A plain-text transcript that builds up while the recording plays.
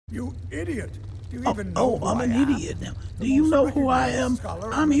You idiot! Do you even know who I'm I an am? idiot now. The Do you most know who I recognized am?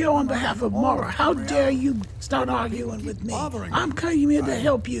 scholar I'm here on in behalf of all Mara. How reality. dare you start You arguing keep with me? bothering I'm me. coming here to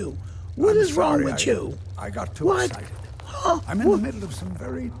help you. What I'm is wrong sorry, with you? I got too What? excited. Huh? I'm in the middle of some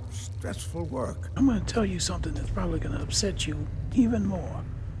very stressful work. I'm going to tell you something that's probably going to upset you even more.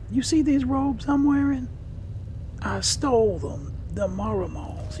 You see these robes I'm wearing? I stole them. The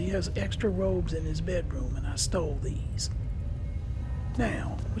Maramal's. He has extra robes in his bedroom, and I stole these.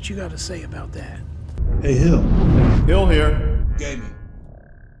 Now, what you got to say about that? Hey, Hill. Hill here. Gaming.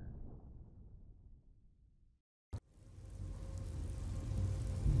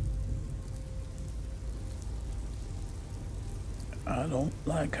 I don't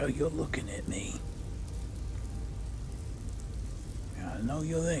like how you're looking at me. I know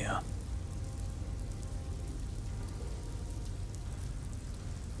you're there.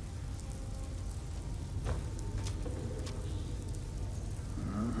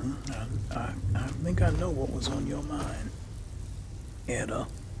 I think I know what was on your mind, Edda.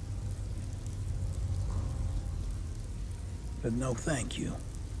 But no thank you.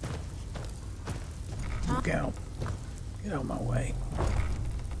 Look out. Get out of my way.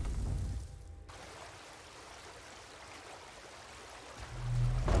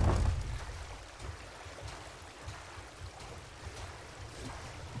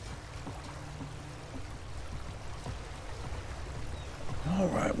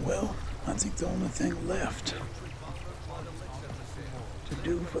 Alright, well, I think the only thing left to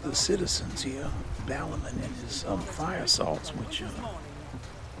do for the citizens here, Ballerman and his fire salts, which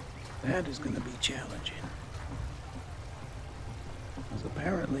that is going to be challenging. Because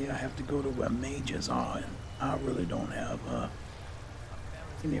apparently I have to go to where mages are, and I really don't have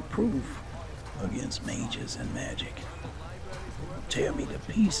any proof against mages and magic. It'll tear me to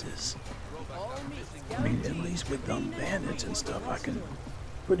pieces. I mean, at least with dumb bandits and stuff, I can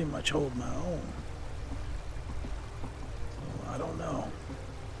pretty much hold my own. So I don't know.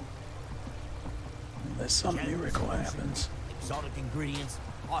 Unless some miracle happens. Exotic ingredients.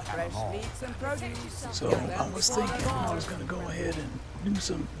 Fresh meats and produce. So I was thinking I was going to go ahead and do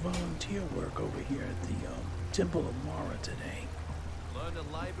some volunteer work over here at the Temple of Mara today. Learn a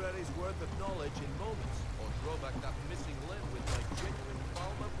library's worth of knowledge in moments, or throw back that missing limb with my genuine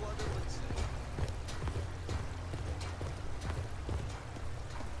Palmer blood elixir.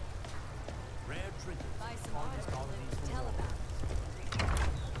 Rare trinkets. Buy some articles and tell about it.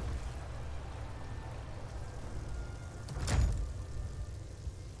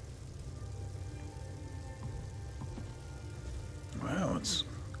 Wow, it's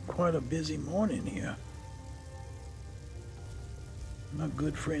quite a busy morning here. My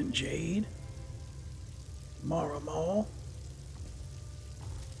good friend Jade, Mara Mall.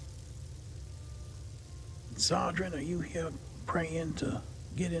 Zodrin, are you here praying to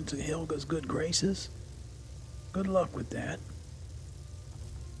get into Helga's good graces? Good luck with that.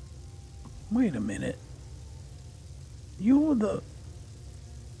 Wait a minute. You're the...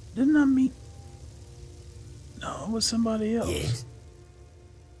 Didn't I meet... No, it was somebody else. Yes.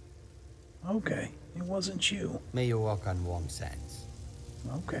 Okay, it wasn't you. May you walk on warm sands.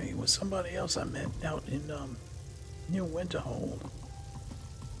 Okay, it was somebody else I met out in, near Winterhold.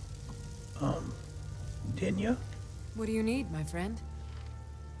 Didn't you? What do you need, my friend?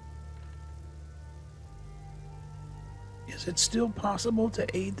 Is it still possible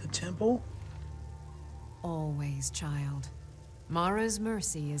to aid the temple? Always, child. Mara's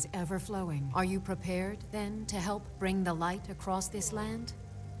mercy is ever flowing. Are you prepared, then, to help bring the light across this land?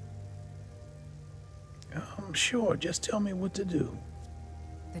 Sure, just tell me what to do.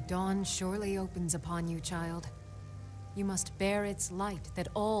 The dawn surely opens upon you, child. You must bear its light that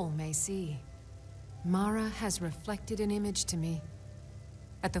all may see. Mara has reflected an image to me.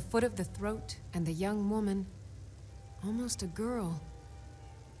 At the foot of the throat and the young woman, almost a girl.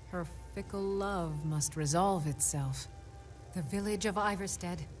 Her fickle love must resolve itself. The village of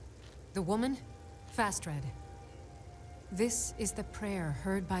Iverstead. The woman, Fastred. This is the prayer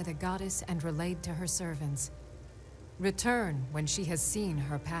heard by the goddess and relayed to her servants. Return when she has seen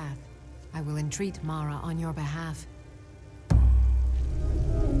her path. I will entreat Mara on your behalf.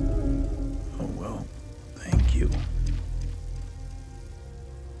 Oh, well, thank you.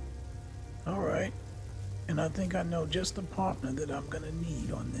 Alright, and I think I know just the partner that I'm gonna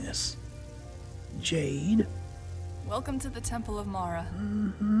need on this. Jade? Welcome to the Temple of Mara.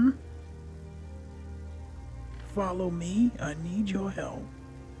 Mm-hmm. Follow me, I need your help.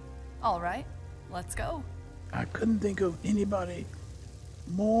 Alright, let's go. I couldn't think of anybody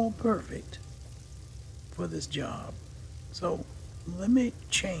more perfect for this job. So let me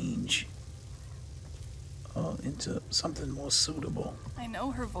change into something more suitable. I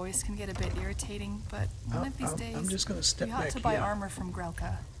know her voice can get a bit irritating, but one of these days, I'm just gonna step you ought back to buy here. armor from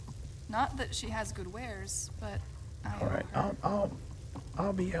Grelka. Not that she has good wares, but I All right, owe her.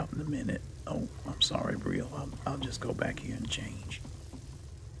 I'll be out in a minute. Oh, I'm sorry, Brielle. I'll just go back here and change.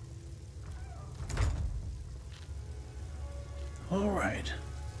 All right.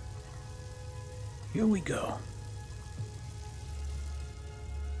 Here we go.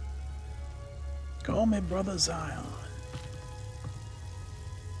 Call me Brother Zyon.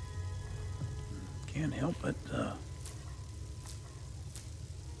 Can't help but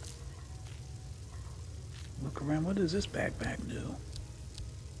look around. What does this backpack do?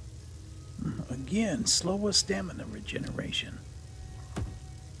 Again, slower stamina regeneration.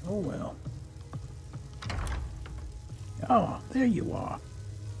 Oh well. Oh, there you are.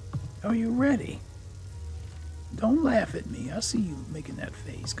 Are you ready? Don't laugh at me. I see you making that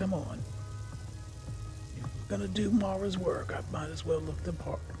face. Come on. If we're gonna do Mara's work, I might as well look the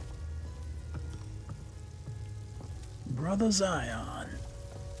part. Brother Zyon.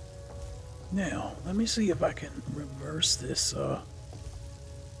 Now, let me see if I can reverse this,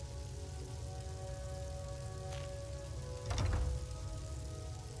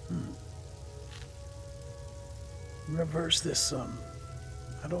 reverse this,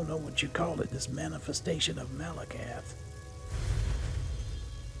 I don't know what you call it, this manifestation of Malakath.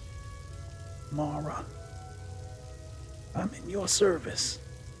 Mara, I'm in your service.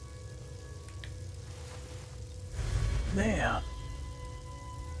 There.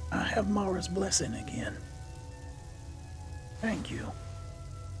 I have Mara's blessing again. Thank you.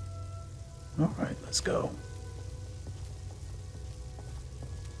 All right, let's go.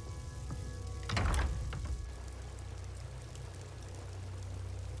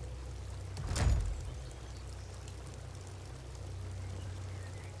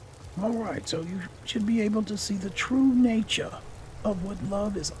 All right, so you should be able to see the true nature of what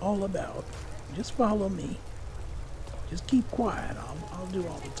love is all about. Just follow me. Just keep quiet. I'll do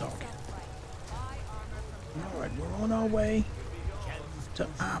all the talking. All right, we're on our way to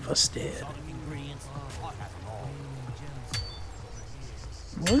Avasted.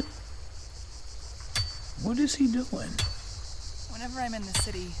 What? What is he doing? Whenever I'm in the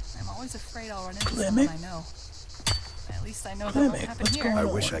city, I'm always afraid I'll run into Clemic? someone I know. At least I know that Clemic, won't happen what's here. going I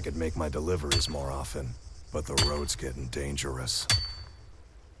on? wish I could make my deliveries more often, but the road's getting dangerous.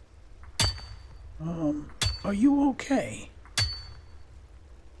 Are you okay?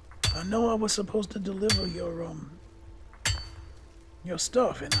 I know I was supposed to deliver your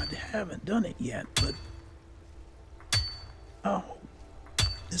stuff, and I haven't done it yet, but oh,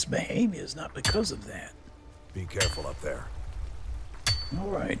 this behavior is not because of that. Be careful up there. All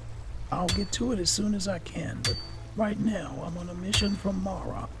right, I'll get to it as soon as I can, but right now I'm on a mission from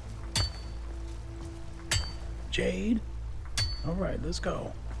Mara. Jade? All right, let's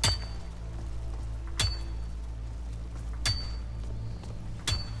go.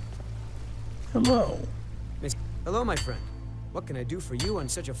 Hello. Hello, my friend. What can I do for you on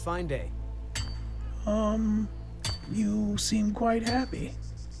such a fine day? You seem quite happy.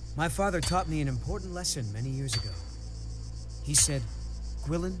 My father taught me an important lesson many years ago. He said,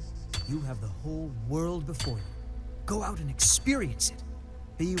 Gwilyn, you have the whole world before you. Go out and experience it.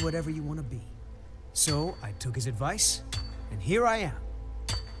 Be whatever you want to be. So I took his advice, and here I am.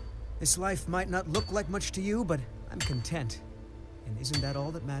 This life might not look like much to you, but I'm content. And isn't that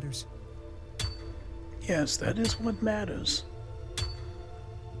all that matters? Yes, that is what matters.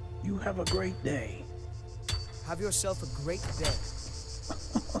 You have a great day. Have yourself a great day.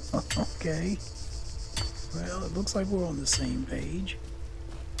 Okay. Well, it looks like we're on the same page.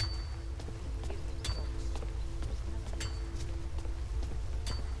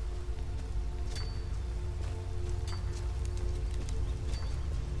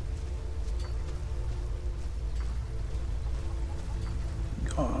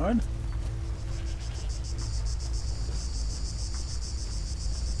 Guard.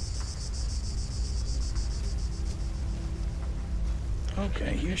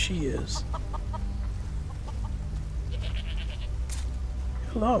 Okay, here she is.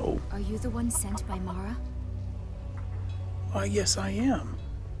 Hello. Are you the one sent by Mara? Why, yes, I am.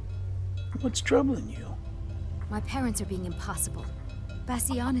 What's troubling you? My parents are being impossible.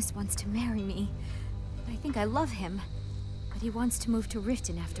 Bassianus wants to marry me. I think I love him. But he wants to move to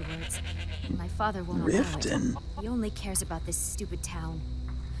Riften afterwards. And my father won't allow it. Riften? He only cares about this stupid town.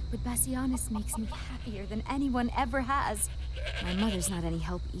 But Bassianus makes me happier than anyone ever has. My mother's not any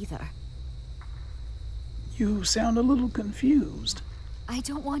help either. You sound a little confused. I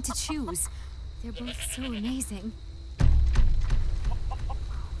don't want to choose. They're both so amazing.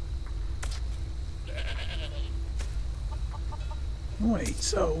 Wait,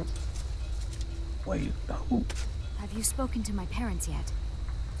 so... Wait, who? Have you spoken to my parents yet?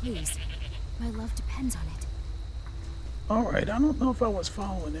 Please. My love depends on it. Alright, I don't know if I was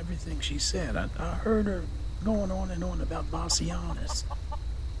following everything she said. I heard her going on and on about Bassianus.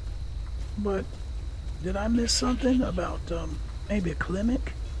 But did I miss something about maybe a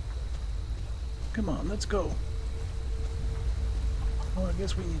Klimek? Come on, let's go. Well, I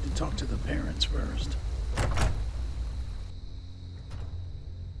guess we need to talk to the parents first.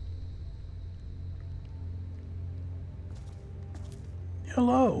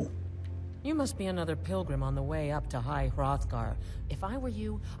 Hello. You must be another pilgrim on the way up to High Hrothgar. If I were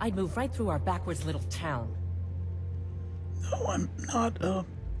you, I'd move right through our backwards little town. No, I'm not a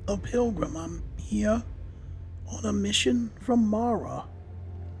pilgrim. I'm here on a mission from Mara.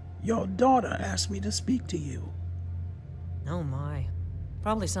 Your daughter asked me to speak to you. Oh my.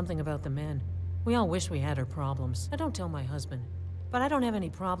 Probably something about the men. We all wish we had her problems. I don't tell my husband. But I don't have any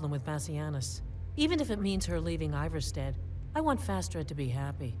problem with Bassianus. Even if it means her leaving Iverstead, I want Fastred to be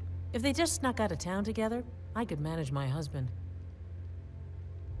happy. If they just snuck out of town together, I could manage my husband.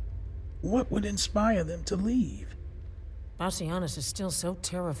 What would inspire them to leave? Bassianus is still so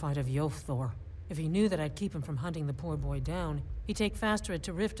terrified of Yofthor. If he knew that I'd keep him from hunting the poor boy down, he'd take Fastred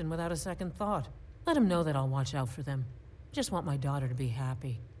to Riften without a second thought. Let him know that I'll watch out for them. I just want my daughter to be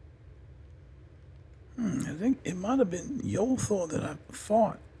happy. I think it might have been Yofthor that I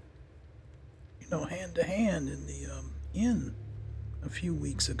fought, you know, hand to hand in the inn a few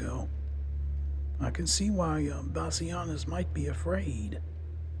weeks ago. I can see why Bassianus might be afraid.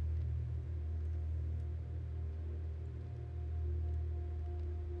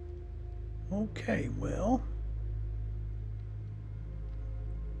 Okay, well,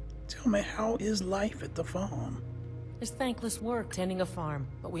 tell me, how is life at the farm? It's thankless work tending a farm,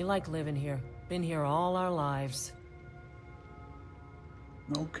 but we like living here. Been here all our lives.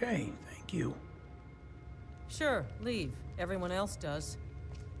 Okay, thank you. Sure, leave. Everyone else does.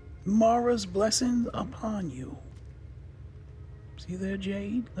 Mara's blessings upon you. See there,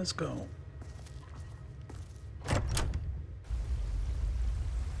 Jade? Let's go.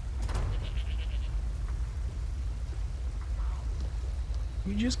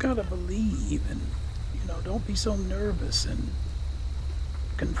 You just gotta believe and, you know, don't be so nervous and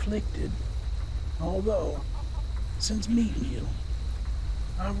conflicted. Although, since meeting you,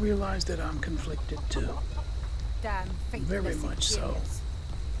 I realize that I'm conflicted too. Damn Very much so.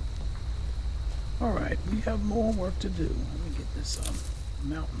 Alright, we have more work to do. Let me get this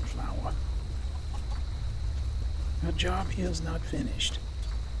mountain flower. Our job here is not finished.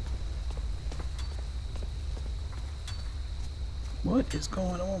 What is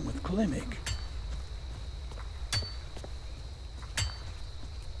going on with Klimek?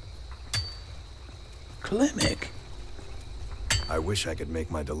 Klimek? I wish I could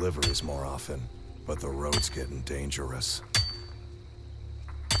make my deliveries more often, but the road's getting dangerous.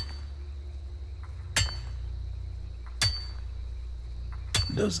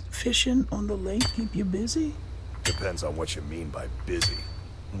 Does fishing on the lake keep you busy? Depends on what you mean by busy.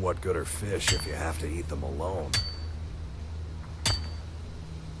 What good are fish if you have to eat them alone?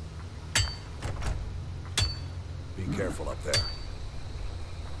 Be careful up there.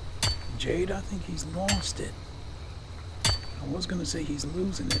 Jade, I think he's lost it. I was gonna say he's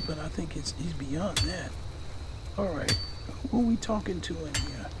losing it, but I think he's beyond that. Alright, who are we talking to in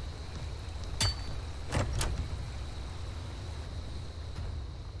here?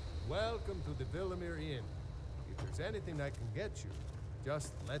 Welcome to the Villamere Inn. If there's anything I can get you,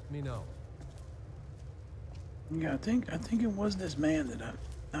 just let me know. Yeah, I think it was this man that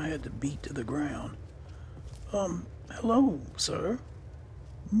I had to beat to the ground. Hello, sir.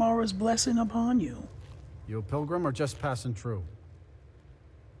 Mara's blessing upon you. You a pilgrim or just passing through?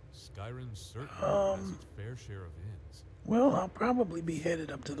 Skyrim certainly has its fair share of inns. Well, I'll probably be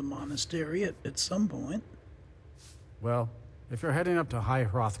headed up to the monastery at some point. Well, if you're heading up to High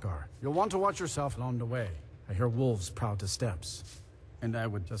Hrothgar, you'll want to watch yourself along the way. I hear wolves proud the steps. And I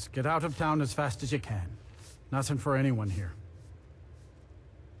would just get out of town as fast as you can. Nothing for anyone here.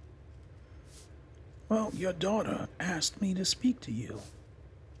 Well, your daughter asked me to speak to you.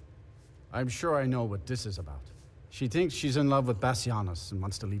 I'm sure I know what this is about. She thinks she's in love with Bassianus and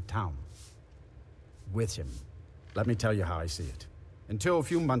wants to leave town. With him. Let me tell you how I see it. Until a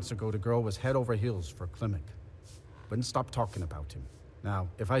few months ago, the girl was head over heels for Klimek. Wouldn't stop talking about him. Now,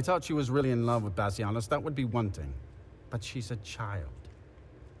 if I thought she was really in love with Bassianus, that would be one thing. But she's a child.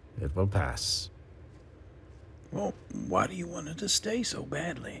 It will pass. Well, why do you want her to stay so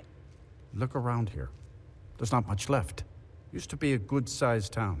badly? Look around here. There's not much left. Used to be a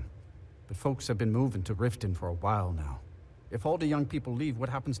good-sized town. But folks have been moving to Riften for a while now. If all the young people leave, what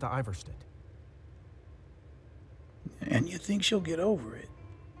happens to Iverstead? And you think she'll get over it?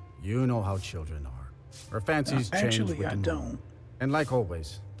 You know how children are. Her fancies change Actually, with I the moon. don't. And like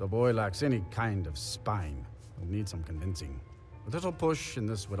always, the boy lacks any kind of spine. He'll need some convincing. A little push, and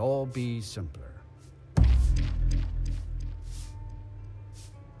this would all be simpler.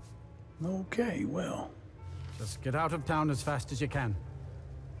 Okay, well. Just get out of town as fast as you can.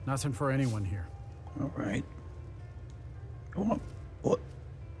 Nothing for anyone here. All right. What?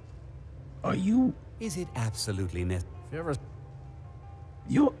 Are you? Is it absolutely necessary? If you ever...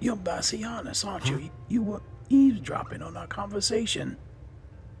 You're Bassianus, aren't you? You were eavesdropping on our conversation.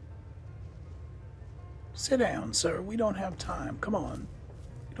 Sit down, sir. We don't have time. Come on.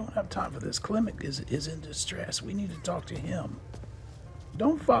 We don't have time for this. Clement is in distress. We need to talk to him.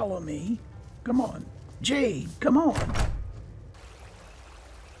 Don't follow me. Come on. Jade, come on.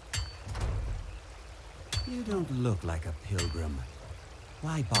 You don't look like a pilgrim.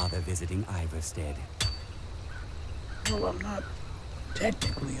 Why bother visiting Iverstead? Well, I'm not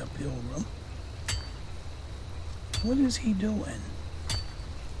technically a pilgrim. What is he doing?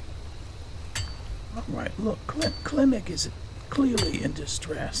 All right, look, Clemic is clearly in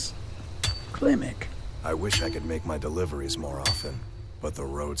distress. Clemic. I wish I could make my deliveries more often, but the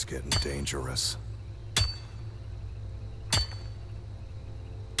road's getting dangerous.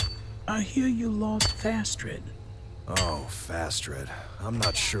 I hear you lost Fastred. Oh, Fastred. I'm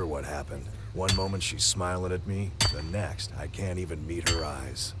not sure what happened. One moment she's smiling at me, the next I can't even meet her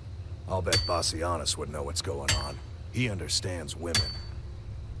eyes. I'll bet Bassianus would know what's going on. He understands women.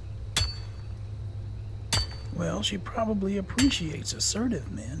 Well, she probably appreciates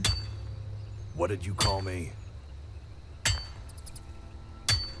assertive men. What did you call me?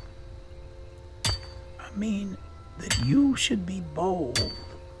 I mean, that you should be bold.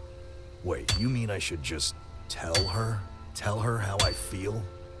 Wait, you mean I should just tell her? Tell her how I feel?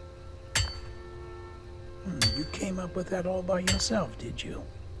 You came up with that all by yourself, did you?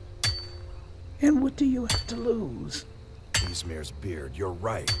 And what do you have to lose? Izmir's beard, you're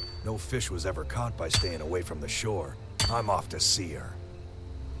right. No fish was ever caught by staying away from the shore. I'm off to see her.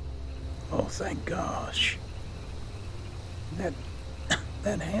 Oh, thank gosh. That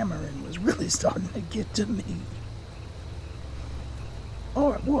hammering was really starting to get to me.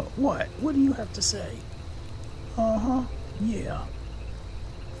 All right, what? What do you have to say? Uh-huh, yeah.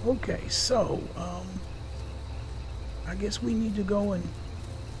 Okay, so, I guess we need to go and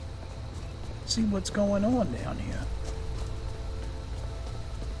see what's going on down here.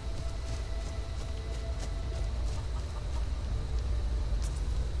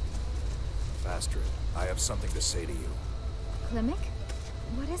 Fastred, I have something to say to you. Clemic?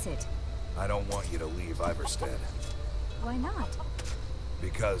 What is it? I don't want you to leave Iverstead. Why not?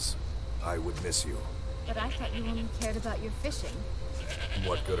 Because I would miss you. But I thought you only cared about your fishing.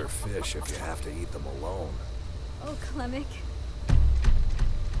 What good are fish if you have to eat them alone? Oh, Clemic.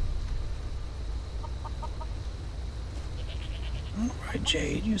 All right,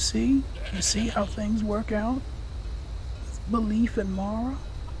 Jade, you see? You see how things work out? With belief in Mara?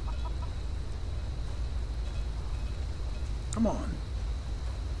 Come on.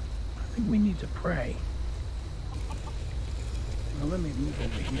 I think we need to pray. Now let me move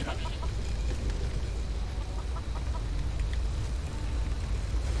over here.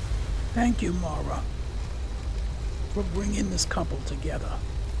 Thank you, Mara, for bringing this couple together.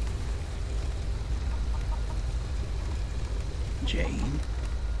 Jade,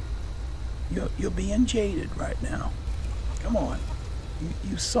 you're being jaded right now. Come on.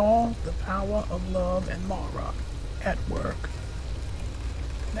 You saw the power of love and Mara at work.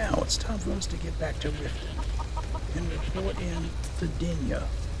 Now it's time for us to get back to Riften and report in to Dinya.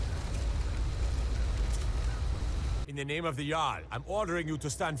 In the name of the Jarl, I'm ordering you to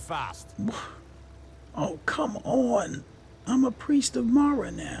stand fast. Oh, come on. I'm a priest of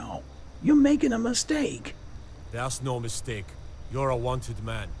Mara now. You're making a mistake. There's no mistake. You're a wanted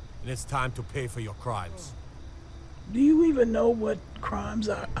man, and it's time to pay for your crimes. Do you even know what crimes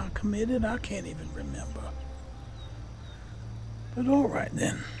I committed? I can't even remember. But all right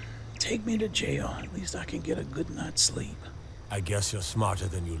then. Take me to jail. At least I can get a good night's sleep. I guess you're smarter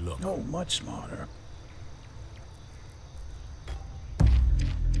than you look. Oh, much smarter.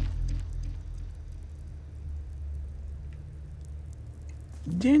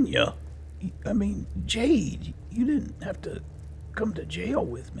 Dinya, I mean, Jade, you didn't have to come to jail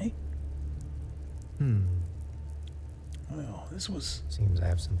with me. Well, this was... Seems I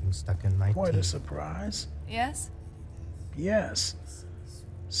have something stuck in my quite teeth. a surprise. Yes? Yes.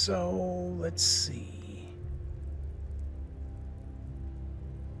 So, let's see.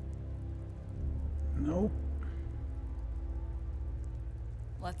 Nope.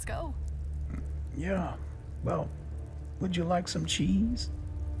 let's go. Yeah. Well, would you like some cheese?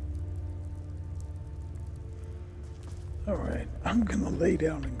 Alright, I'm gonna lay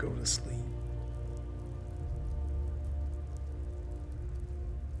down and go to sleep.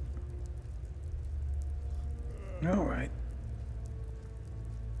 Alright.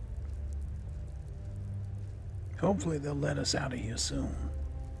 Hopefully they'll let us out of here soon.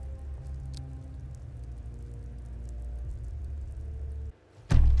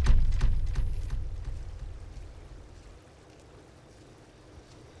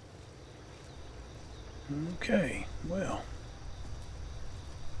 Okay, well.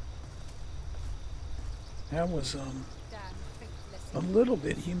 That was a little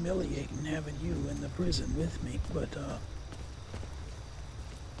bit humiliating having you in the prison with me, but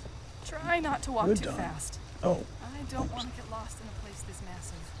try not to walk we're too done. fast. Oh. I don't want to get lost in a place this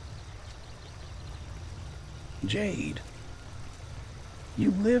massive. Jade,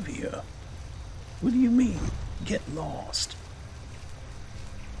 you live here. What do you mean, get lost?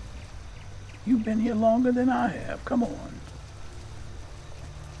 You've been here longer than I have. Come on.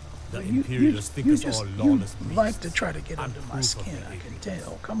 The Imperials think us all lawless beasts. You like to try to get under my skin, I can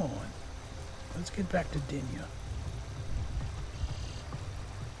tell. Come on. Let's get back to Dinya.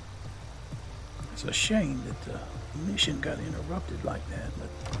 It's a shame that the mission got interrupted like that, but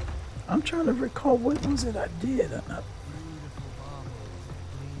I'm trying to recall what was it I did. I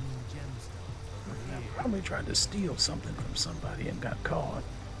probably tried to steal something from somebody and got caught.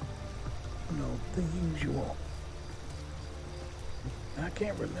 You know, the usual. I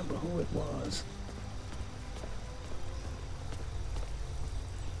can't remember who it was.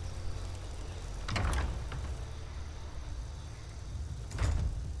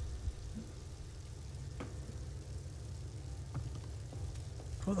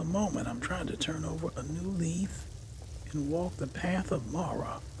 For the moment, I'm trying to turn over a new leaf and walk the path of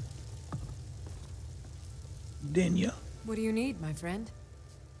Mara. Dinya. What do you need, my friend?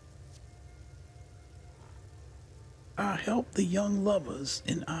 I help the young lovers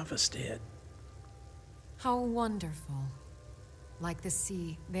in Iverstead. How wonderful. Like the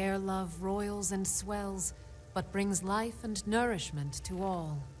sea, their love roils and swells, but brings life and nourishment to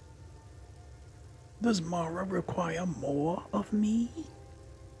all. Does Mara require more of me?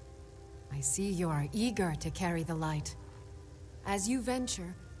 I see you are eager to carry the light. As you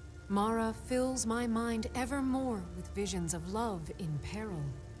venture, Mara fills my mind ever more with visions of love in peril.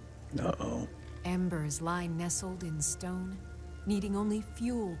 Uh-oh. Embers lie nestled in stone, needing only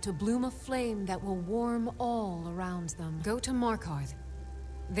fuel to bloom a flame that will warm all around them. Go to Markarth.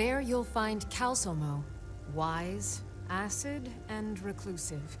 There you'll find Calsomo, wise, acid, and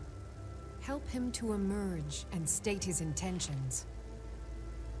reclusive. Help him to emerge and state his intentions.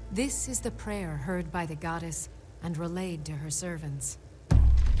 This is the prayer heard by the goddess and relayed to her servants.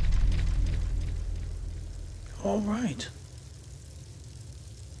 All right.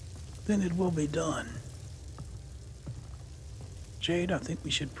 Then it will be done. Jade, I think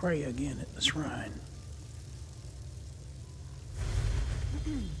we should pray again at the shrine.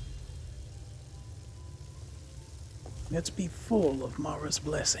 Let's be full of Mara's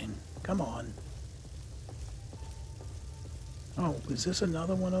blessing. Come on. Oh, is this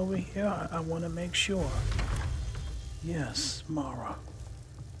another one over here? I want to make sure. Yes, Mara.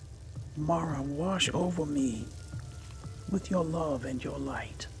 Mara, wash over me with your love and your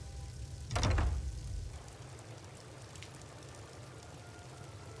light.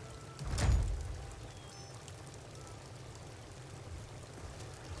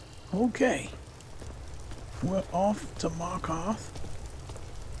 Okay. We're off to Markarth.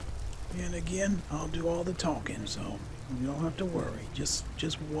 And again, I'll do all the talking, so you don't have to worry. Just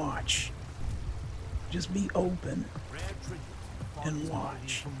watch. Just be open and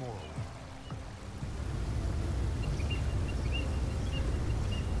watch.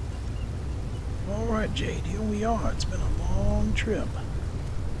 All right, Jade, here we are. It's been a long trip.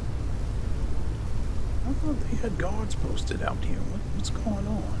 I thought they had guards posted out here. What's going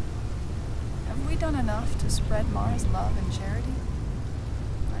on? Have we done enough to spread Mara's love and charity?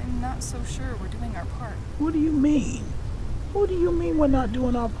 I'm not so sure we're doing our part. What do you mean? What do you mean we're not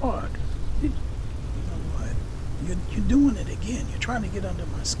doing our part? You know what? You're doing it again. You're trying to get under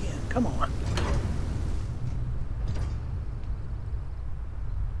my skin. Come on.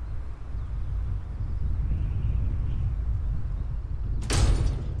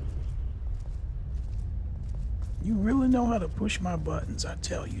 You really know how to push my buttons, I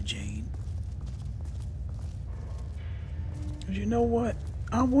tell you, Jade. Because you know what?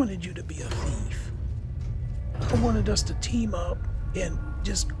 I wanted you to be a thief. I wanted us to team up and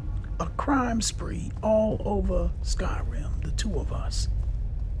just a crime spree all over Skyrim, the two of us.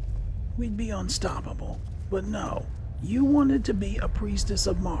 we'd be unstoppable. But no, you wanted to be a priestess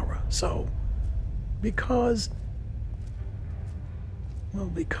of Mara. So, because I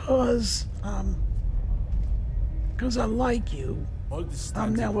like you,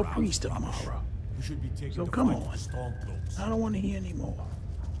 I'm now a priest of Mara. So come on. I don't want to hear anymore.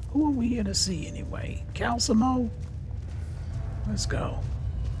 Who are we here to see anyway? Calcimo? Let's go.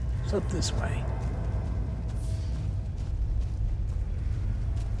 It's up this way.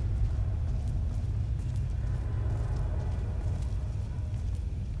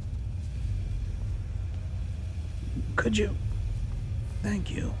 Could you?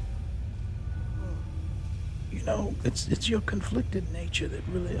 Thank you. You know, it's your conflicted nature that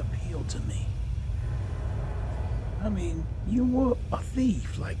really appealed to me. I mean, you were a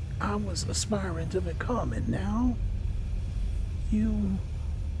thief like I was aspiring to become, and now you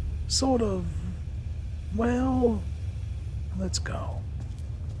sort of, well, let's go.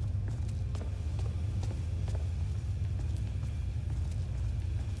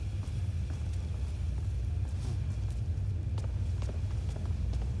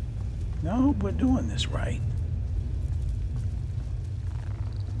 No, we're doing this right.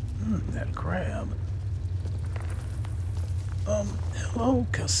 That crab. Hello,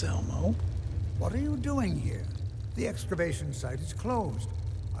 Calcimo. What are you doing here? The excavation site is closed.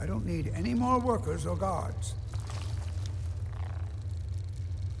 I don't need any more workers or guards.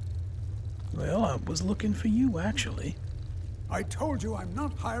 Well, I was looking for you, actually. I told you I'm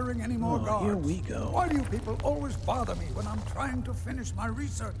not hiring any more guards. Here we go. Why do you people always bother me when I'm trying to finish my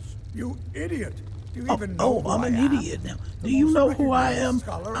research? You idiot! Do you even know who I'm an I am? idiot now. Do you know who I am?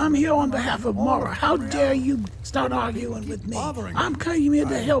 I'm here on behalf of Mara. How dare you start arguing with me? I'm coming here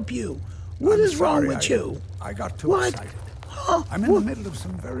to help you. What is wrong with you? I got too excited. I'm in the middle of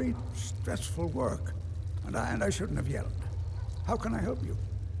some very stressful work, and I shouldn't have yelled. How can I help you?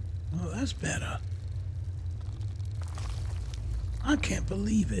 Oh, that's better. I can't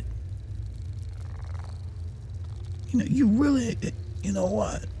believe it. You know, you really, you know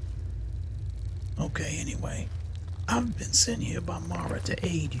what? Okay, anyway. I've been sent here by Mara to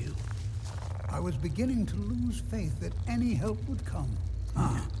aid you. I was beginning to lose faith that any help would come.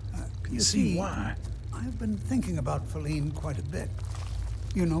 You see why? I've been thinking about Feline quite a bit.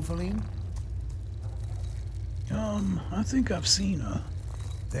 You know Feline? I think I've seen her.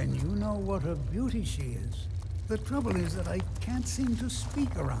 Then you know what a beauty she is. The trouble is that I can't seem to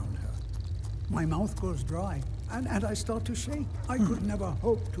speak around her. My mouth goes dry, and I start to shake. I could never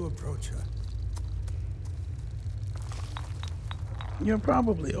hope to approach her. You're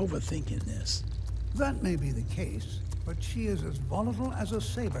probably overthinking this. That may be the case, but she is as volatile as a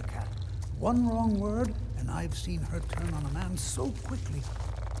saber cat. One wrong word, and I've seen her turn on a man so quickly.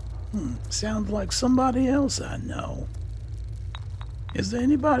 Sounds like somebody else I know. Is there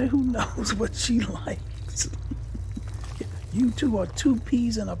anybody who knows what she likes? You two are two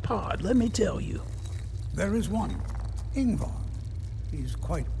peas in a pod, let me tell you. There is one, Ingvar. He's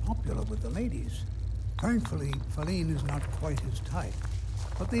quite popular with the ladies. Thankfully, Feline is not quite his type,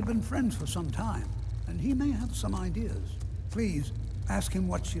 but they've been friends for some time, and he may have some ideas. Please, ask him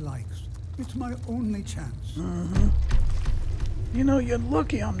what she likes. It's my only chance. You know, you're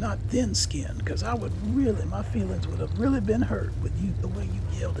lucky I'm not thin-skinned, because I would really, my feelings would have really been hurt with you, the way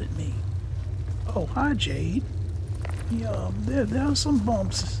you yelled at me. Oh, hi, Jade. Yeah, there are some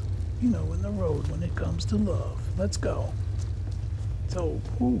bumps, you know, in the road when it comes to love. Let's go. So,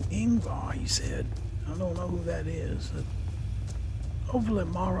 Ingvar, he said. I don't know who that is. Hopefully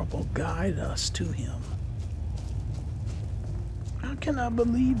Mara will guide us to him. How can I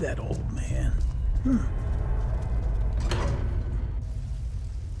believe that old man?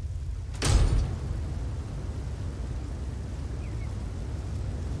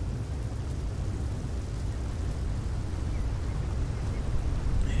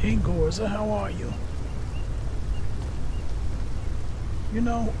 Hey, Gorza, how are you? You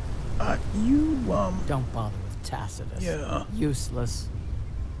know, Don't bother with Tacitus. Yeah. Useless.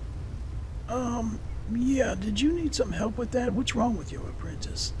 Yeah, did you need some help with that? What's wrong with your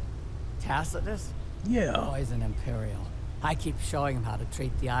apprentice? Tacitus? Yeah. Oh, he's an Imperial. I keep showing him how to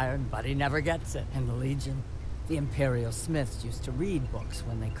treat the iron, but he never gets it. In the Legion, the Imperial smiths used to read books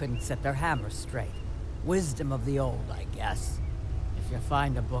when they couldn't set their hammers straight. Wisdom of the old, I guess. If you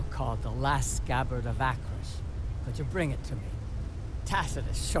find a book called The Last Scabbard of Akrish, could you bring it to me?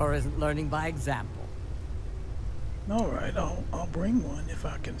 Tacitus sure isn't learning by example. All right, I'll bring one if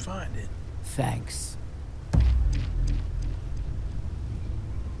I can find it. Thanks.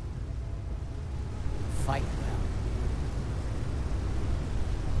 Fight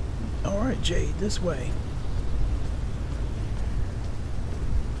well. All right, Jade, this way.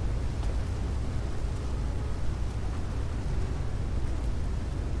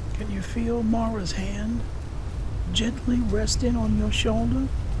 you feel Mara's hand gently resting on your shoulder,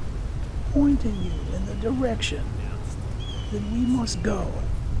 pointing you in the direction that we must go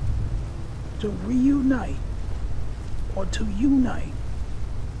to reunite or to unite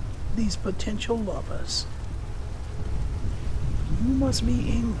these potential lovers. You must be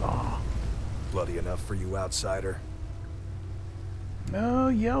Ingvar. Bloody enough for you, outsider? Oh,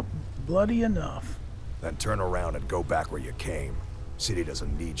 yep, bloody enough. Then turn around and go back where you came. City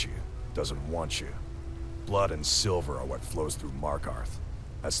doesn't need you, doesn't want you. Blood and silver are what flows through Markarth.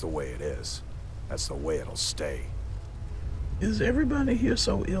 That's the way it is. That's the way it'll stay. Is everybody here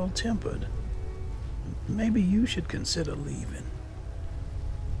so ill-tempered? Maybe you should consider leaving.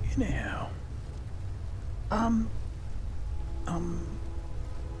 Anyhow,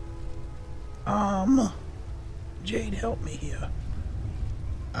 Jade, help me here.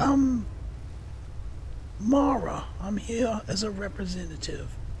 Mara, I'm here as a representative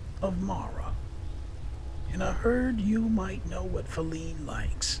of Mara. And I heard you might know what Feline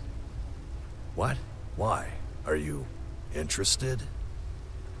likes. What? Why? Are you interested?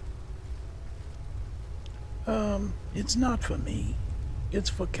 It's not for me. It's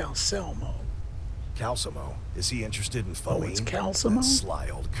for Calcelmo. Calcelmo? Is he interested in Feline? Oh, it's Calcelmo? That sly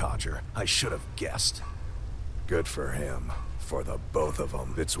old codger. I should have guessed. Good for him. For the both of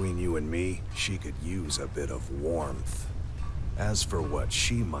them. Between you and me, she could use a bit of warmth. As for what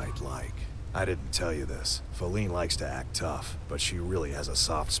she might like, I didn't tell you this. Feline likes to act tough, but she really has a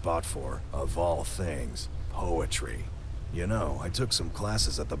soft spot for, of all things, poetry. You know, I took some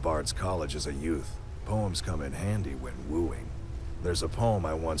classes at the Bard's College as a youth. Poems come in handy when wooing. There's a poem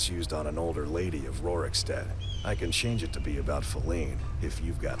I once used on an older lady of Rorikstead. I can change it to be about Feline, if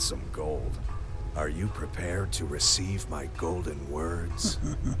you've got some gold. Are you prepared to receive my golden words?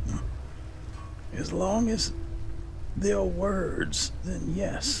 As long as they're words, then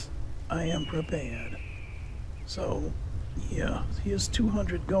yes, I am prepared. So, yeah, here's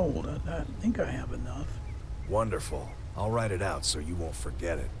 200 gold. I think I have enough. Wonderful. I'll write it out so you won't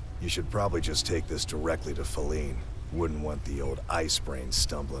forget it. You should probably just take this directly to Feline. Wouldn't want the old ice brain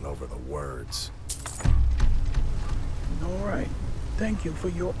stumbling over the words. All right. Thank you for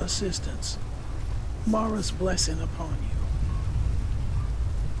your assistance. Mara's blessing upon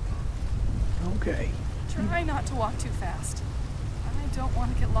you. Okay. Try not to walk too fast. I don't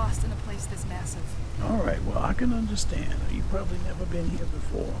want to get lost in a place this massive. All right, well, I can understand. You've probably never been here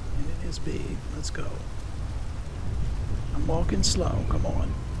before, and it is big. Let's go. I'm walking slow. Come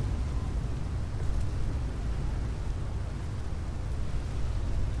on.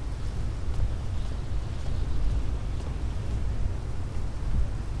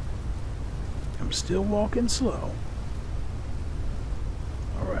 I'm still walking slow.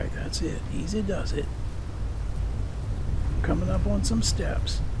 All right, that's it. Easy does it. Coming up on some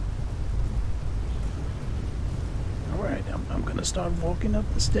steps. All right, I'm gonna start walking up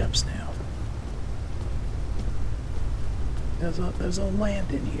the steps now. There's a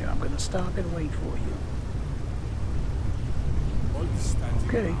lantern here. I'm gonna stop and wait for you.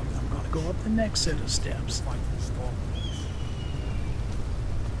 Okay, I'm gonna go up the next set of steps.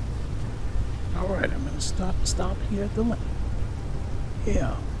 All right, I'm gonna stop here at the lantern.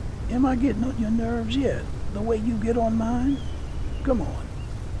 Yeah, am I getting on your nerves yet? The way you get on mine? Come on.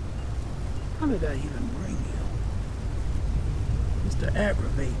 How did I even bring you? Just to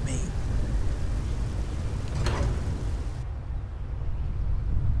aggravate me.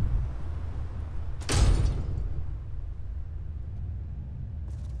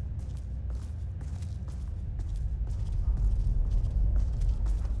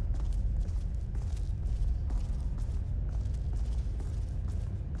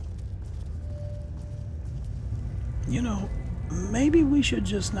 You know, maybe we should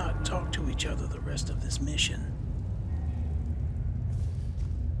just not talk to each other the rest of this mission.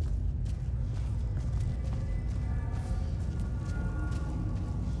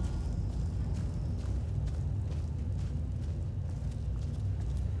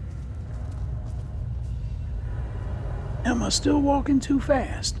 Am I still walking too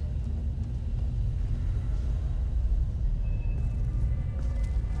fast?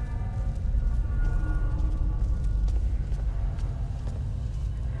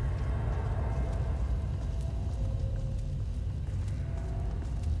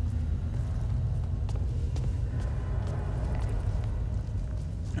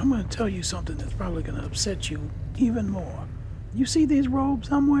 I'm going to tell you something that's probably going to upset you even more. You see these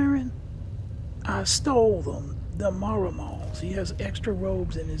robes I'm wearing? I stole them. The Maramal's. He has extra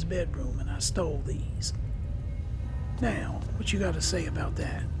robes in his bedroom, and I stole these. Now, what you got to say about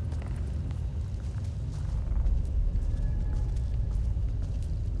that?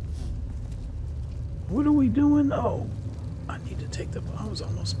 What are we doing? Oh, I need to take the... I was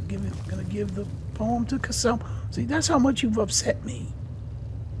almost gonna give the poem to Cassell. See, that's how much you've upset me.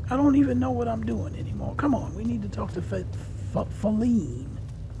 I don't even know what I'm doing anymore. Come on, we need to talk to Feline.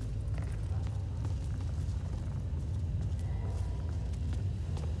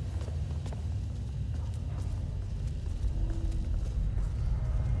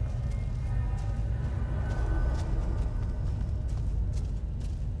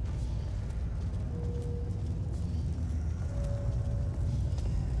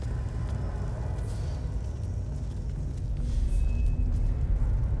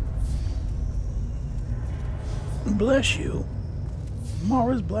 Bless you.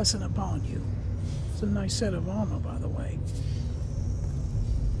 Mara's blessing upon you. It's a nice set of armor, by the way.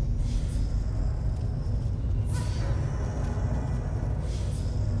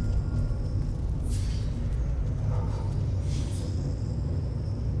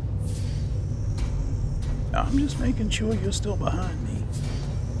 I'm just making sure you're still behind me.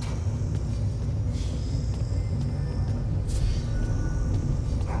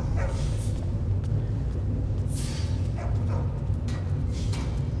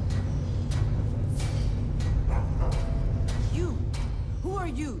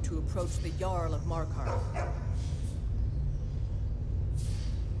 Approach the Jarl of Markarth.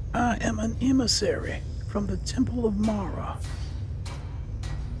 I am an emissary from the Temple of Mara.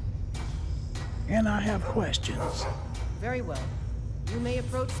 And I have questions. Very well. You may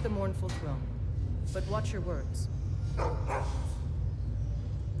approach the mournful throne, but watch your words. I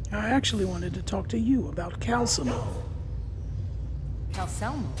actually wanted to talk to you about Calcimo.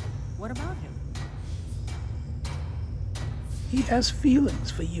 Calcimo? What about him? He has feelings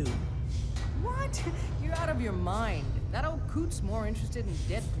for you. What? You're out of your mind. That old coot's more interested in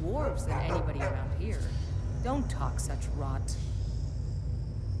dead dwarves than anybody around here. Don't talk such rot.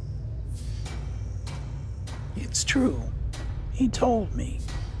 It's true. He told me.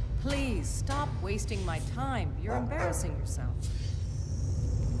 Please, stop wasting my time. You're embarrassing yourself.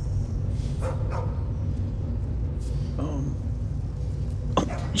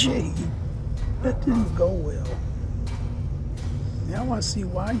 Jade, that didn't go well. Now I see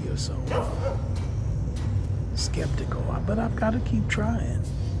why you're so skeptical, but I've got to keep trying.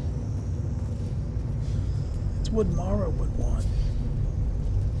 It's what Mara would want.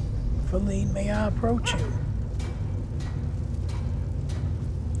 Feline, may I approach you?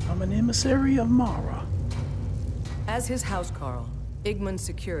 I'm an emissary of Mara. As his housecarl, Igmund's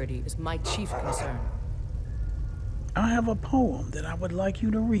security is my chief concern. I have a poem that I would like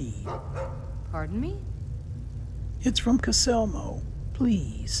you to read. Pardon me? It's from Caselmo.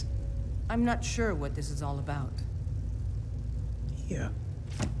 Please. I'm not sure what this is all about. Here.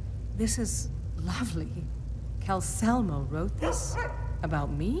 This is lovely. Calcelmo wrote this?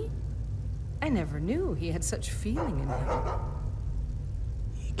 About me? I never knew he had such feeling in him.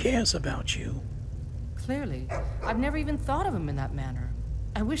 He cares about you. Clearly. I've never even thought of him in that manner.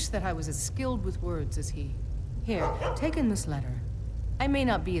 I wish that I was as skilled with words as he. Here, take in this letter. I may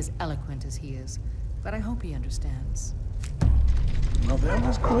not be as eloquent as he is, but I hope he understands. Well, that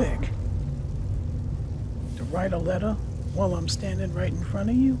was quick. To write a letter while I'm standing right in front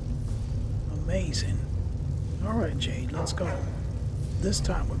of you? Amazing. All right, Jade, let's go. This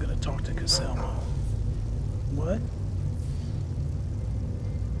time we're going to talk to Caselmo. What?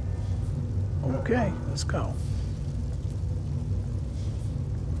 Okay, let's go.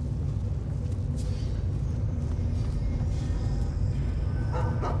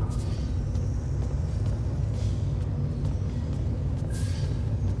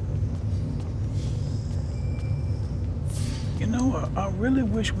 You know, I really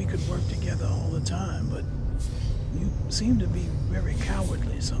wish we could work together all the time, but you seem to be very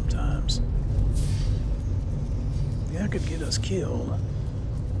cowardly sometimes. That could get us killed.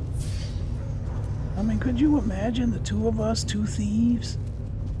 I mean, could you imagine the two of us, two thieves,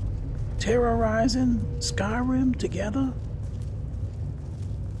 terrorizing Skyrim together?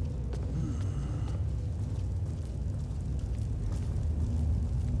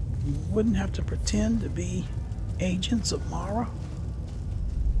 You wouldn't have to pretend to be agents of Mara?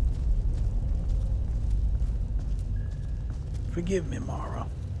 Forgive me, Mara.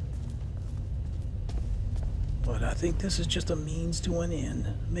 But I think this is just a means to an end,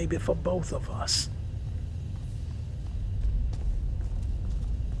 maybe for both of us.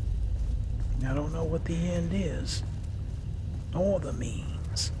 I don't know what the end is, or the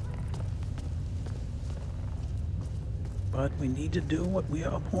means. But we need to do what we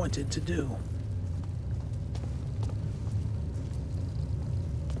are appointed to do.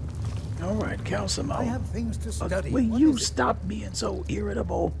 All right, Calcimo. I have things to study. Will you stop being so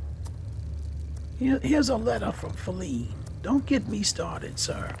irritable? Here's a letter from Feline. Don't get me started,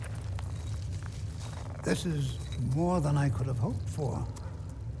 sir. This is more than I could have hoped for.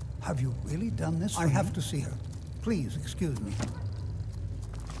 Have you really done this? I have to see her. Please, excuse me.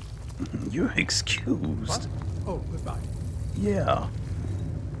 You're excused. What? Oh, goodbye. Yeah.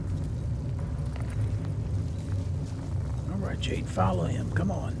 All right, Jade, follow him. Come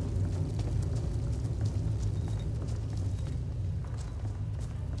on.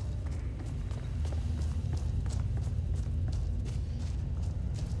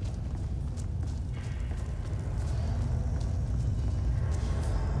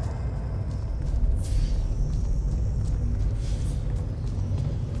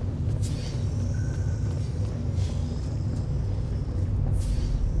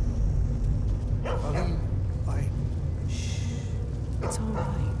 It's all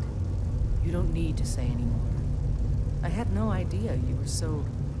right. You don't need to say anymore. I had no idea you were so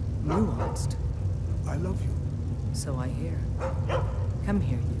nuanced. I love you. So I hear. Come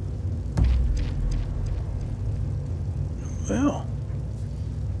here, you. Well,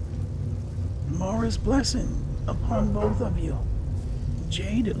 Mara's blessing upon both of you.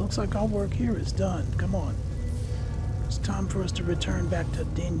 Jade, it looks like our work here is done. Come on. It's time for us to return back to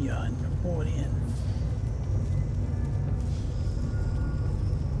Dinya and report in.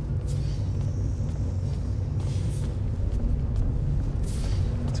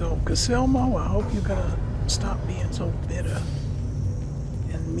 So, Caselmo, I hope you're gonna stop being so bitter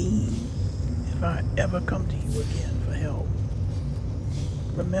and mean if I ever come to you again for help.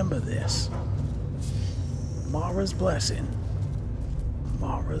 Remember this. Mara's blessing.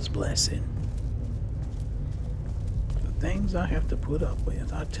 Mara's blessing. The things I have to put up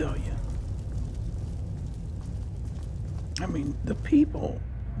with, I tell you. I mean, the people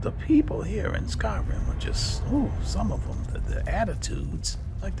here in Skyrim are just, oh, some of them, the attitudes.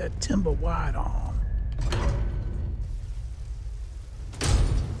 Like that timber wide arm.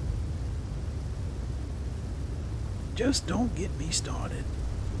 Just don't get me started.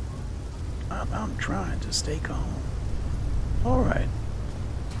 I'm trying to stay calm. All right.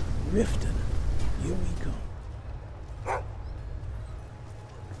 Riften, here we come.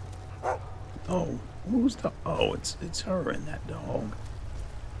 Oh, who's the... Oh, it's her and that dog.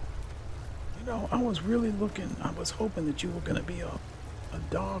 You know, I was hoping that you were going to be a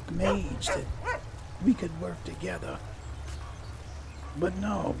dark mage that we could work together. But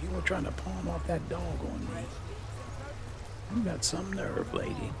no, you were trying to palm off that dog on me. You got some nerve,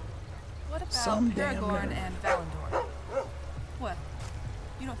 lady. What about Some damn Redguard nerve. and Valandor? What?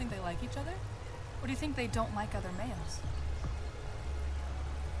 You don't think they like each other? Or do you think they don't like other males?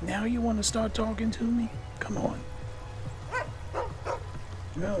 Now you want to start talking to me? Come on.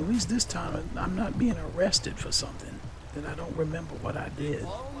 Well, at least this time I'm not being arrested for something that I don't remember what I did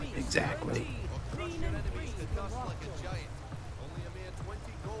exactly.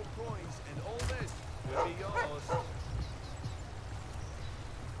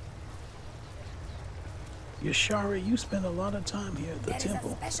 Yashari, you spend a lot of time here at the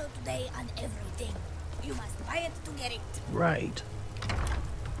temple. There is a special today on everything. You must buy it to get it. Right.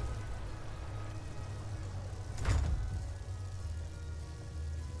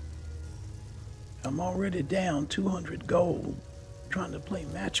 I'm already down 200 gold trying to play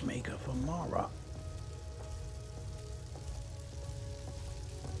matchmaker for Mara.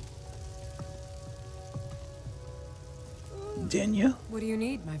 Dinya? What do you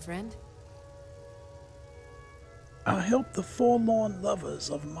need, my friend? I help the forlorn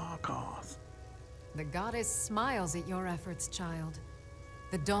lovers of Markarth. The goddess smiles at your efforts, child.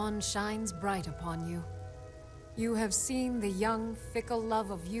 The dawn shines bright upon you. You have seen the young, fickle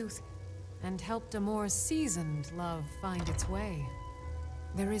love of youth and helped a more seasoned love find its way.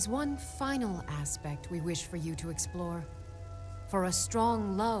 There is one final aspect we wish for you to explore. For a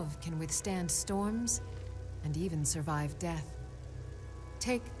strong love can withstand storms and even survive death.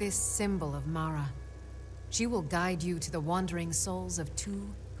 Take this symbol of Mara. She will guide you to the wandering souls of two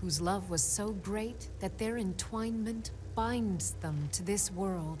whose love was so great that their entwinement binds them to this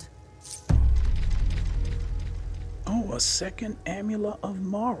world. Oh, a second amulet of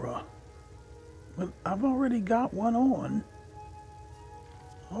Mara. Well, I've already got one on.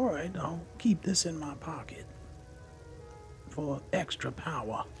 All right, I'll keep this in my pocket for extra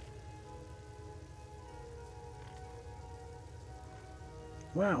power.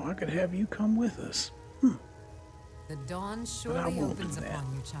 Wow, I could have you come with us. The dawn surely opens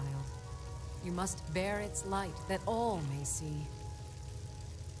upon you, child. You must bear its light that all may see.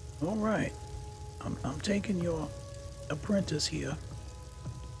 All right. I'm taking your apprentice here.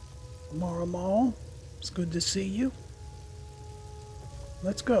 Mara Mall, it's good to see you.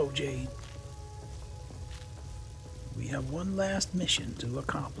 Let's go, Jade. We have one last mission to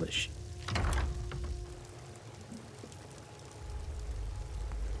accomplish.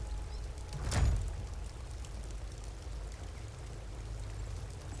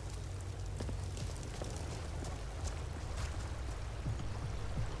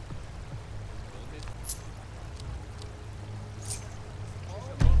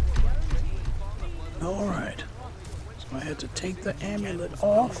 Alright. So I had to take the amulet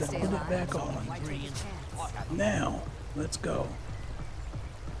off and put it back on. Now, let's go.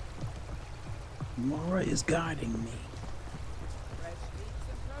 Mara is guiding me.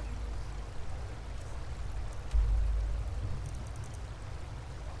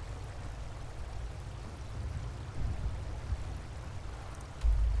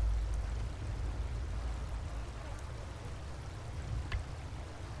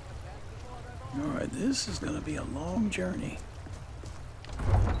 Alright, this is going to be a long journey.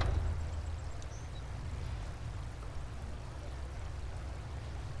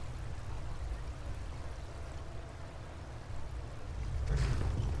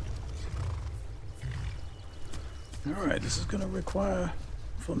 Alright, this is going to require,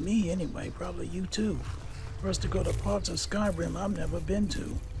 for me anyway, probably you too, for us to go to parts of Skyrim I've never been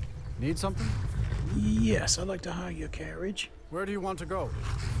to. Need something? Yes, I'd like to hire your carriage. Where do you want to go?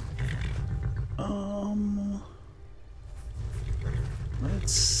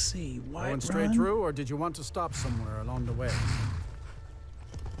 Let's see. Going straight through, or did you want to stop somewhere along the way?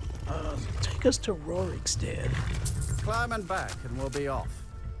 Take us to Rorikstead. Climb and back, and we'll be off.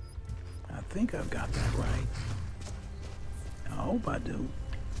 I think I've got that right. I hope I do.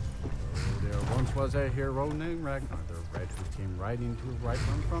 There once was a hero named Redguard, the red who came riding to right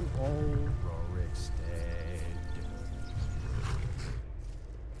one from old Rorikstead.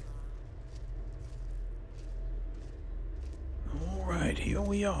 Alright, here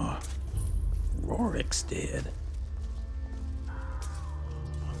we are. Rorikstead.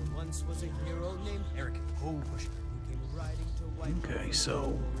 Once was a hero named Eric who came riding to white. Okay,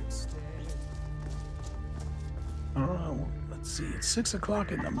 so let's see, it's 6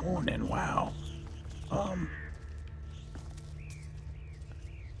 o'clock in the morning. Wow.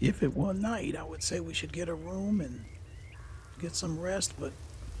 If it were night, I would say we should get a room and get some rest, but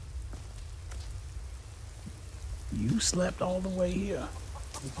you slept all the way here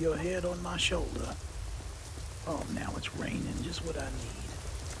with your head on my shoulder. Oh, now it's raining, just what I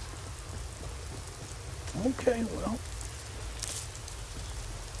need. Okay, well,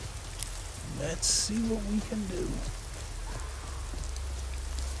 let's see what we can do.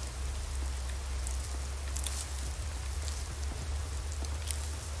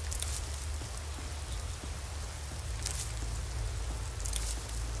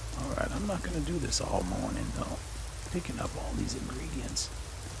 Alright, I'm not going to do this all morning, though. Picking up all these ingredients.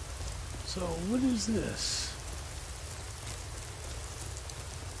 So, what is this?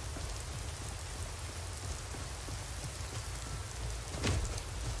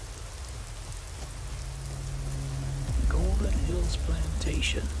 Golden Hills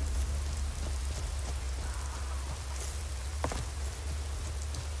Plantation.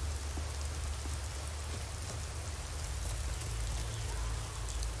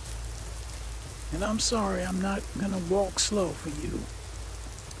 And I'm sorry, I'm not gonna walk slow for you.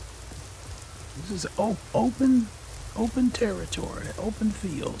 This is open territory, open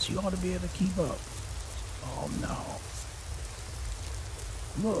fields. You ought to be able to keep up. Oh no.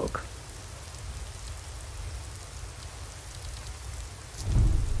 Look.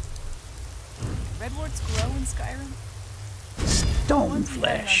 Redwards grow in Skyrim? Stone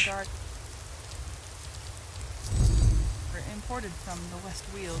flesh. Were imported from the West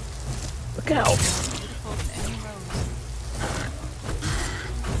Weald. Look out. Beautiful than any rose.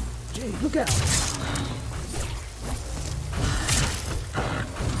 Jay, look out.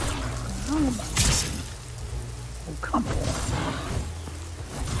 How am I missing? Oh, come on.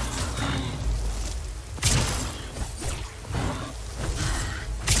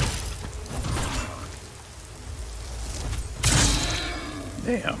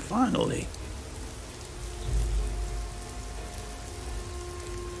 There, finally.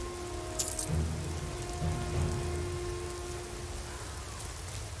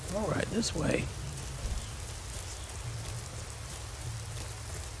 All right, this way.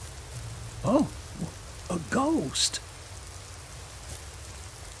 Oh, a ghost.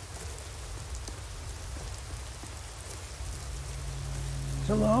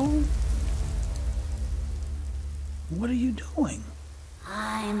 Hello? What are you doing?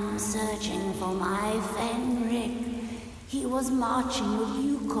 I'm searching for my Fenric. He was marching with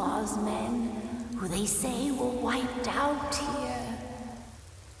Yukor's men, who they say were wiped out here.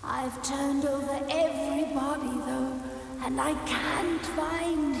 I've turned over everybody, though, and I can't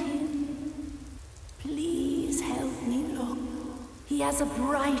find him. Please help me look. He has a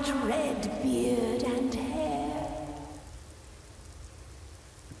bright red beard and hair.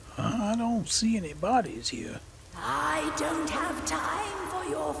 I don't see any bodies here. I don't have time for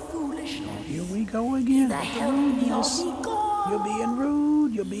your foolishness. Here we go again. Either help me or be gone. You're being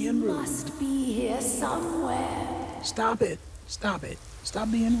rude. You're being rude. Must be here somewhere. Stop it. Stop it.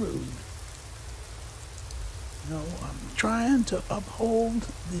 Stop being rude. No, I'm trying to uphold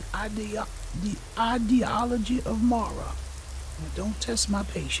the ideology of Mara. Now, don't test my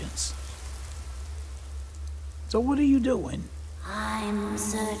patience. So what are you doing? I'm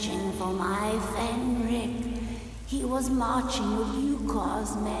searching for my Fenric. He was marching with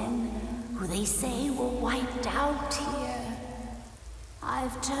Yukor's men, who they say were wiped out here.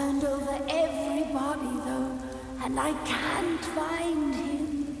 I've turned over everybody, though, and I can't find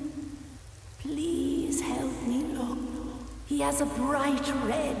him. Please help me look. He has a bright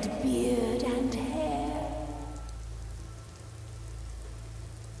red beard and hair.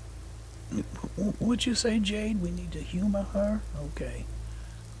 What'd you say, Jade? We need to humor her? Okay.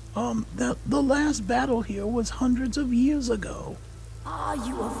 The last battle here was hundreds of years ago. Are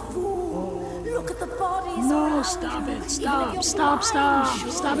you a fool? Look at the bodies. No, stop it. Stop.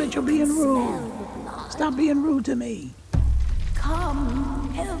 Stop it. You're being rude. Stop being rude to me. Come,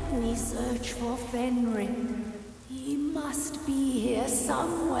 help me search for Fenric. He must be here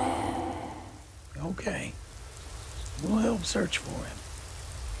somewhere. Okay. We'll help search for him.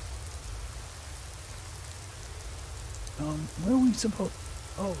 Where are we supposed...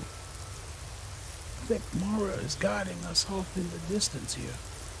 Oh. I think Mara is guiding us off in the distance here.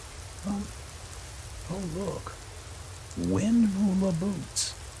 Oh, look. Wind ruler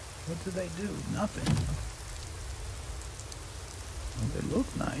boots. What do they do? Nothing. Well, they look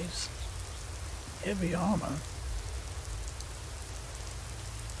nice. Heavy armor.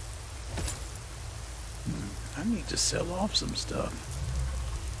 I need to sell off some stuff.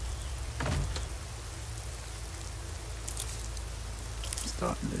 I'm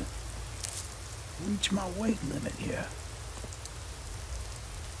starting to reach my weight limit here.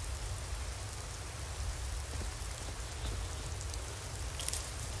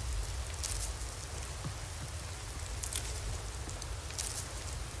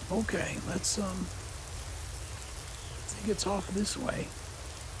 Okay, let's I think it's off this way.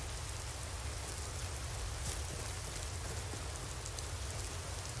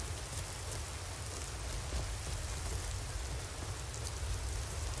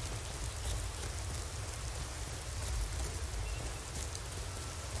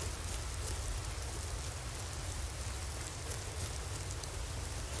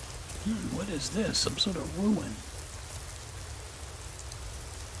 What is this? Some sort of ruin.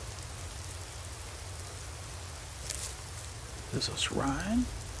 Is this a shrine?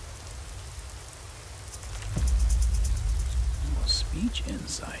 Oh, speech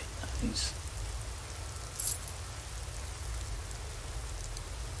insight. Nice.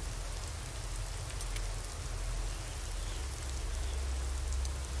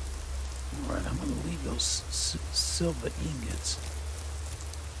 Alright, I'm gonna leave those silver ingots.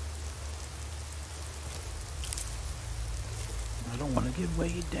 I don't want to get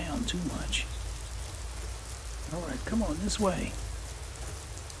weighed down too much. Alright, come on, this way.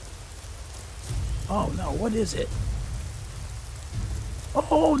 Oh no, what is it?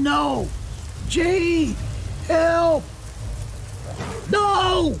 Oh no! Jade! Help!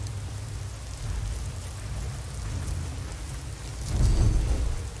 No!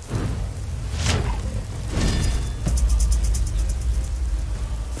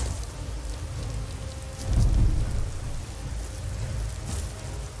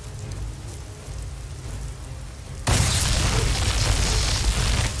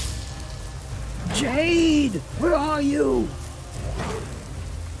 Jade! Where are you?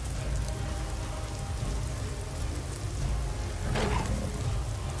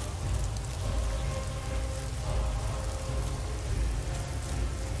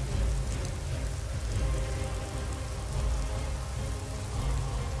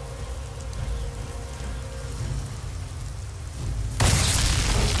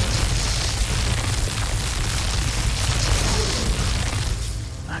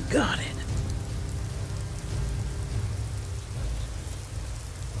 I got it.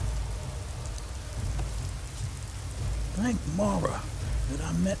 Thank Mara that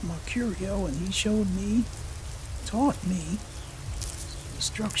I met Mercurio and he taught me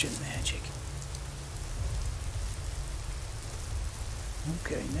destruction magic.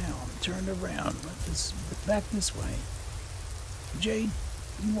 Okay, now I'm turned around. Back this way. Jade,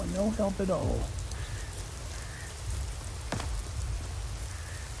 You were no help at all.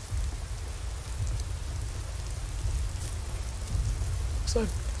 Looks like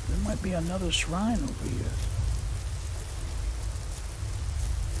there might be another shrine over here.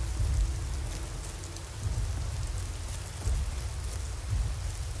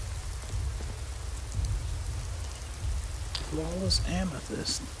 Flawless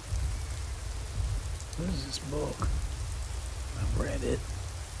Amethyst. What is this book? I've read it.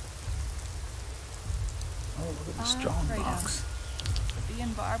 Oh, look at the strong box. The Bee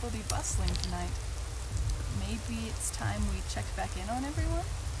and Barb will be bustling tonight. Maybe it's time we checked back in on everyone?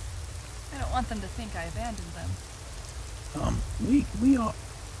 I don't want them to think I abandoned them. We are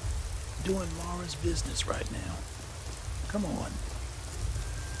doing Mara's business right now. Come on.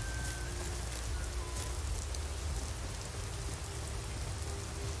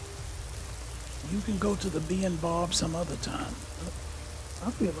 You can go to the Bee and Barb some other time.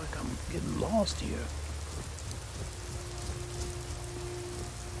 I feel like I'm getting lost here.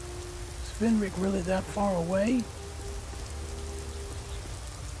 Is Fenric really that far away?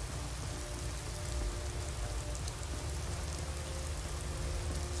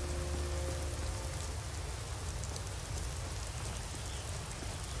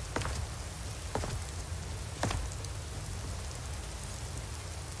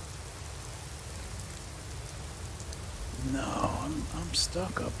 No, I'm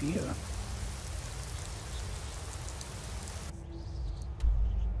stuck up here.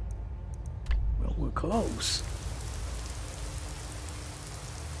 Well, we're close.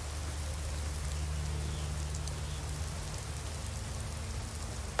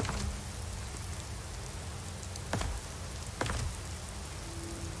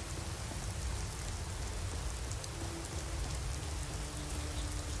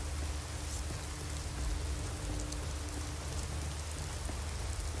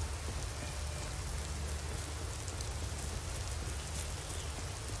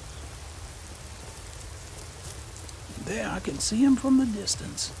 There, I can see him from the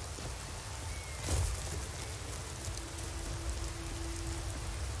distance.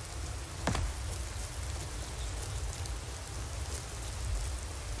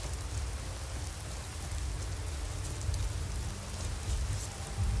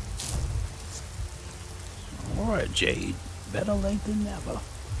 All right, Jade. Better late than never.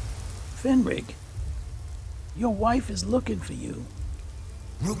 Fenric, your wife is looking for you.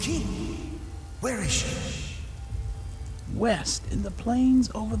 Rookie? Where is she? West, in the plains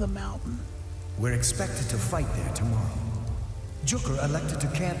over the mountain. We're expected to fight there tomorrow. Jukur elected to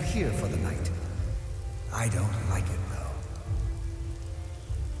camp here for the night. I don't like it, though.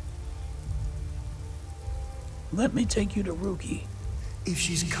 Let me take you to Rookie. If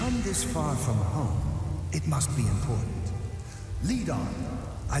she's come this far from home, it must be important. Lead on.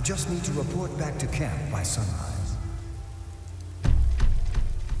 I just need to report back to camp by sunrise.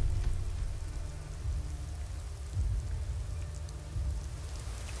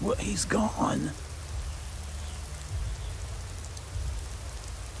 Well, he's gone.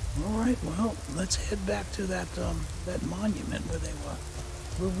 All right, well, let's head back to that monument where they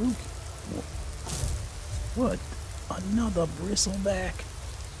were Rookie. What? Another bristleback?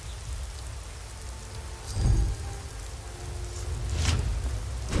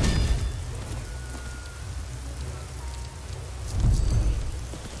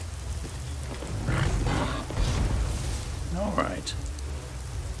 All right.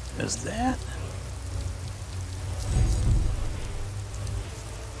 There's that.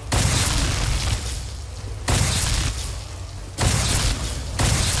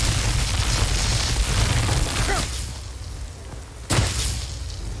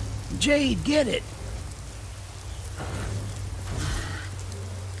 Jade, get it!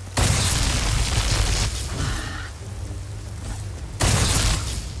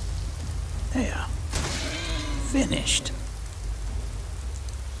 There. Finished.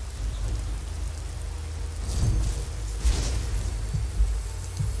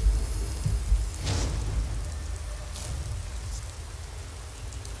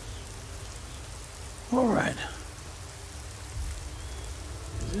 All right.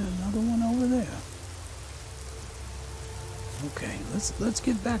 Is there another one over there? Okay, let's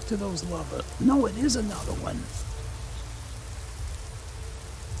get back to those lovers. No, it is another one.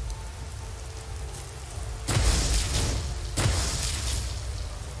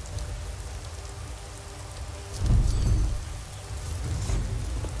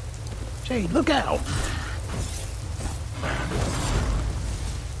 Jade, look out!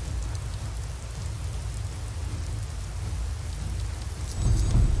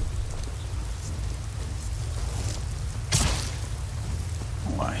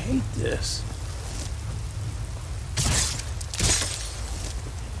 hate this.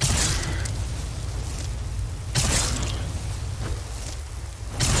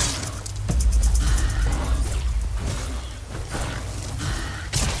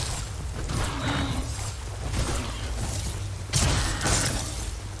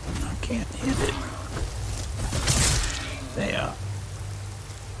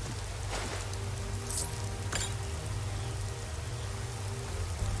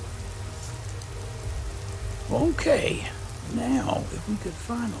 Okay, now if we could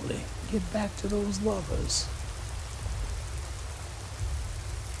finally get back to those lovers.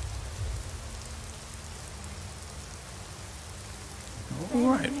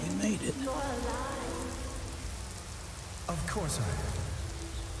 Alright, we made it. Of course I am.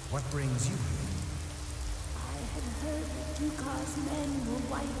 What brings you here? I had heard that Dukar's men were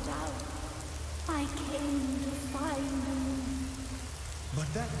wiped out. I came to find you. But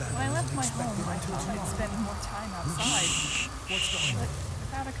that battle When I left my isn't home, I expected thought until I'd spend more time outside. What's going on?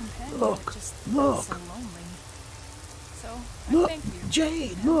 Without a companion, Look, it just look. feels so lonely. So, Look, I thank you.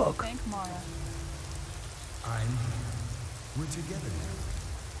 Jade, and look. Thank Mara. I'm here. We're together now.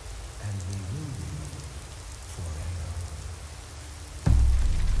 And we will be forever.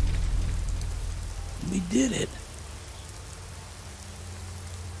 We did it.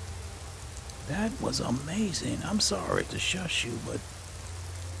 That was amazing. I'm sorry to shush you, but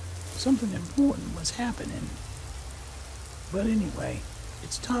something important was happening. But anyway,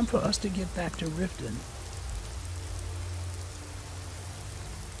 it's time for us to get back to Riften.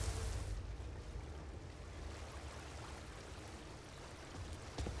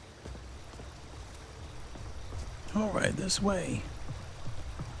 Alright, this way.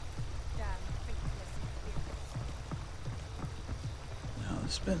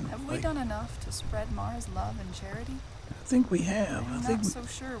 Have we done enough to spread Mara's love and charity? I think we have. I'm not so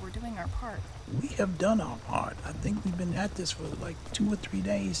sure we're doing our part. We have done our part. I think we've been at this for like 2 or 3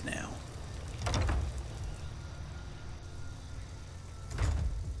 days now.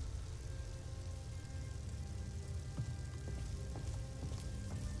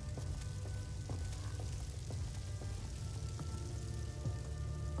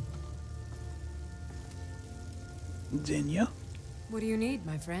 Zenya? What do you need,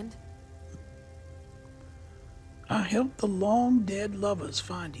 my friend? I helped the long-dead lovers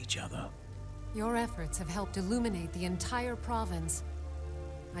find each other. Your efforts have helped illuminate the entire province.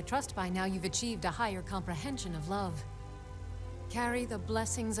 I trust by now you've achieved a higher comprehension of love. Carry the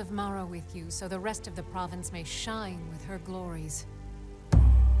blessings of Mara with you so the rest of the province may shine with her glories.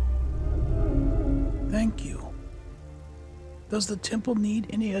 Thank you. Does the temple need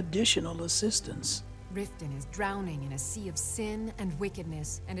any additional assistance? Riften is drowning in a sea of sin and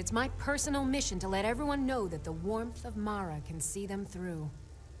wickedness, and it's my personal mission to let everyone know that the warmth of Mara can see them through.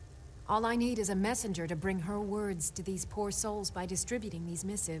 All I need is a messenger to bring her words to these poor souls by distributing these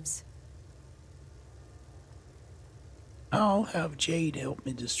missives. I'll have Jade help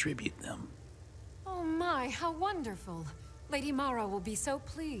me distribute them. Oh my, how wonderful! Lady Mara will be so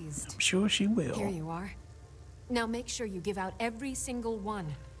pleased. I'm sure she will. Here you are. Now make sure you give out every single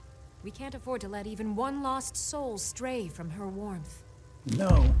one. We can't afford to let even one lost soul stray from her warmth.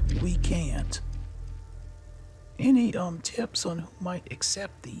 No, we can't. Any tips on who might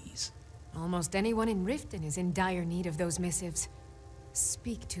accept these? Almost anyone in Riften is in dire need of those missives.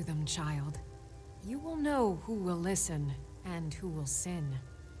 Speak to them, child. You will know who will listen and who will sin.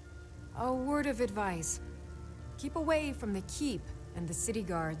 A word of advice. Keep away from the Keep and the city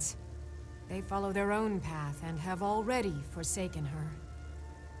guards. They follow their own path and have already forsaken her.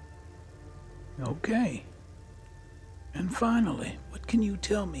 Okay. And finally, what can you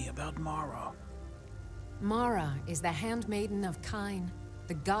tell me about Mara? Mara is the handmaiden of Kine,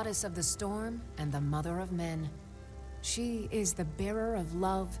 the goddess of the storm and the mother of men. She is the bearer of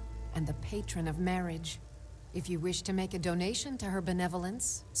love and the patron of marriage. If you wish to make a donation to her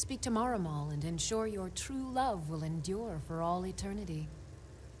benevolence, speak to Maramal and ensure your true love will endure for all eternity.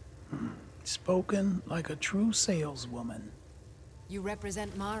 Spoken like a true saleswoman. You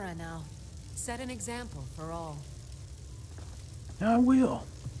represent Mara now. Set an example for all. I will.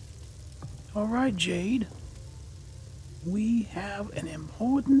 All right, Jade. We have an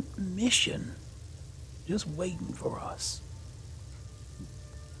important mission just waiting for us.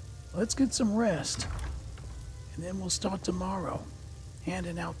 Let's get some rest, and then we'll start tomorrow,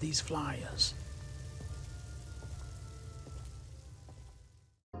 handing out these flyers.